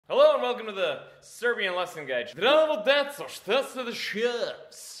and welcome to the Serbian lesson guide. Zdravo deco, šta se dešava?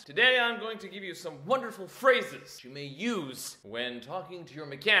 Today I'm going to give you some wonderful phrases you may use when talking to your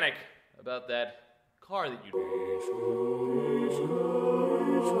mechanic about that car that you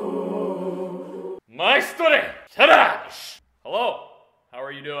Majstore, šta radiš? Hello, how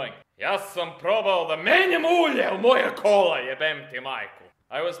are you doing? Ja sam probao da menjam ulje u moje kola, jebem ti majku.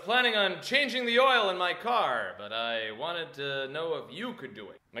 I was planning on changing the oil in my car, but I wanted to know if you could do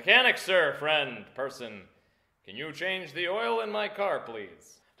it. Mechanic, sir, friend, person, can you change the oil in my car,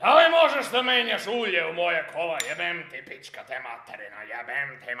 please? Da li možeš da menjaš ulje u moje kola? Jebem ti pička te materina,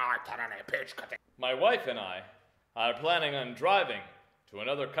 jebem ti materine pička te. My wife and I are planning on driving to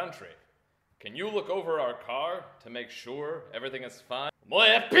another country. Can you look over our car to make sure everything is fine?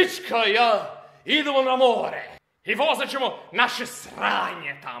 Moje pička i ja idemo na more. I vozit ćemo naše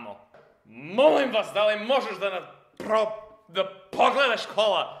sranje tamo. Molim vas, da li možeš da pogledaš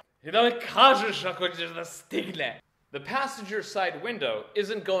kola i da mi kažeš ako ćeš da stigne. The passenger side window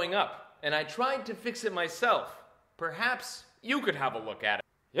isn't going up, and I tried to fix it myself. Perhaps you could have a look at it.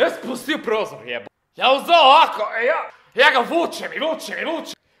 Ja spustio prozor, jebo. Ja uzeo ovako, ja ga vučem.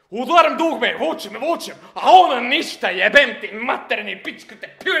 Udaram dugme, vučem, a ona ništa, jebem ti materini, pička te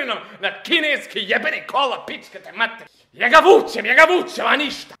pljurinom na kineski jebeni kola, pička te materini. Ja ga vučem, a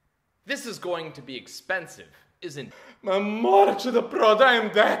ništa. This is going to be expensive, isn't it? Ma morat ću da prodajem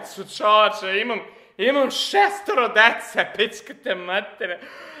decu, čoče, imam 6 dece, pička te materine.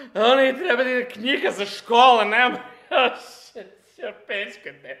 Oni treba da knjiga za školu, nema,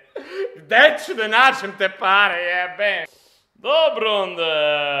 pička te. Gde ću da nađem te pare, jebem? Dobro onda.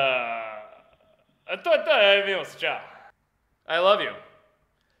 A to je, vidimo se, čao. I love you.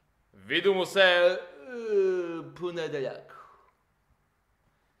 Vidimo se ponedeljak.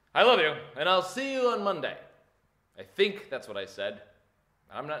 I love you, and I'll see you on Monday. I think that's what I said.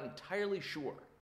 I'm not entirely sure.